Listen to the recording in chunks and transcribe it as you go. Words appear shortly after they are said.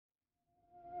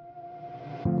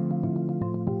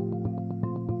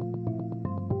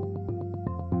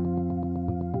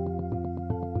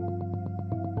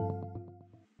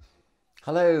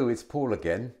Hello, it's Paul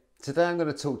again. Today I'm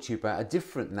going to talk to you about a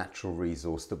different natural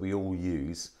resource that we all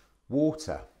use,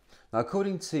 water. Now,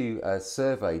 according to a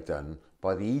survey done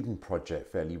by the Eden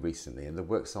Project fairly recently, and the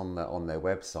work's on their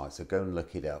website, so go and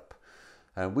look it up.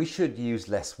 We should use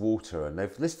less water, and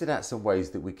they've listed out some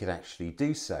ways that we could actually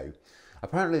do so.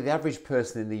 Apparently, the average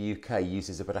person in the UK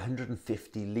uses about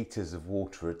 150 litres of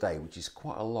water a day, which is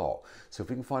quite a lot. So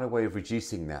if we can find a way of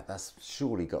reducing that, that's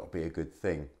surely got to be a good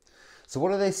thing. So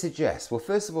what do they suggest? Well,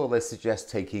 first of all, they suggest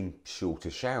taking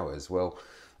shorter showers. Well,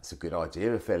 that's a good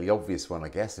idea, a fairly obvious one, I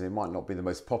guess, and it might not be the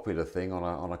most popular thing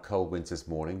on a cold winter's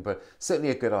morning, but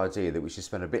certainly a good idea that we should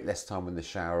spend a bit less time in the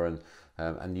shower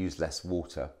and use less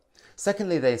water.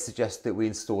 Secondly, they suggest that we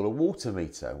install a water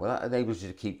meter. Well, that enables you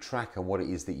to keep track on what it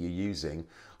is that you're using,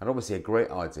 and obviously a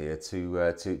great idea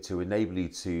to enable you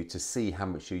to see how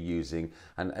much you're using,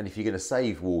 and if you're going to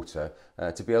save water,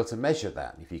 to be able to measure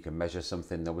that. If you can measure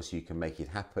something, obviously you can make it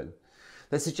happen.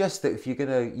 They suggest that if you're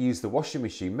going to use the washing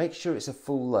machine, make sure it's a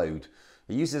full load.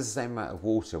 It uses the same amount of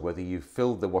water whether you've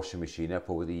filled the washing machine up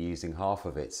or whether you're using half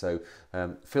of it. So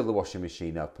fill the washing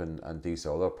machine up and do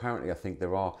so. Although apparently I think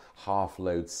there are half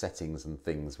load settings and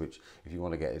things which, if you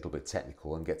want to get a little bit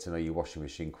technical and get to know your washing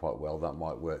machine quite well, that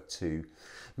might work too.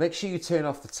 Make sure you turn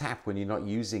off the tap when you're not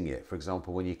using it. For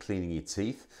example, when you're cleaning your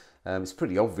teeth. It's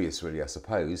pretty obvious really, I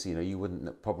suppose. You know, you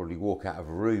wouldn't probably walk out of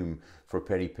a room for a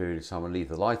period of time and leave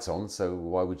the light on, so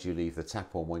why would you leave the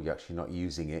tap on when you're actually not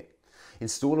using it?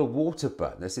 Install a water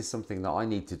button. This is something that I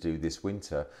need to do this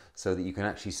winter so that you can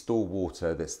actually store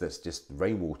water that's just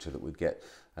rainwater that would get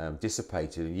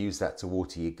dissipated and use that to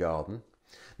water your garden.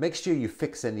 Make sure you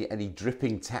fix any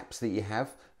dripping taps that you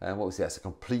have. Obviously that's a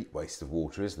complete waste of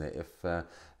water, isn't it?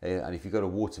 And if you've got a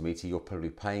water meter, you're probably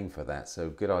paying for that. So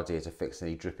good idea to fix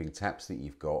any dripping taps that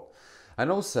you've got. And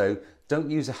also,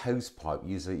 don't use a hose pipe,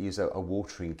 use a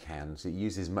watering can. So it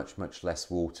uses much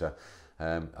less water.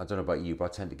 I don't know about you, but I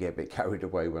tend to get a bit carried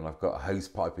away when I've got a hose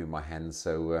pipe in my hand.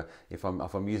 So if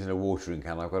I'm using a watering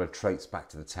can, I've got to traipse back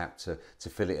to the tap to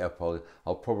fill it up.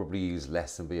 I'll probably use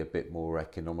less and be a bit more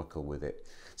economical with it.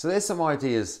 So there's some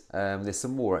ideas. There's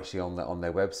some more actually on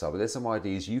their website, but there's some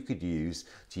ideas you could use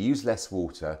to use less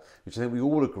water, which I think we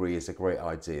all agree is a great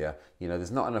idea. You know,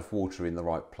 there's not enough water in the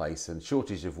right place, and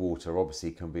shortage of water obviously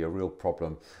can be a real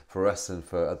problem for us and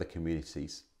for other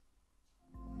communities.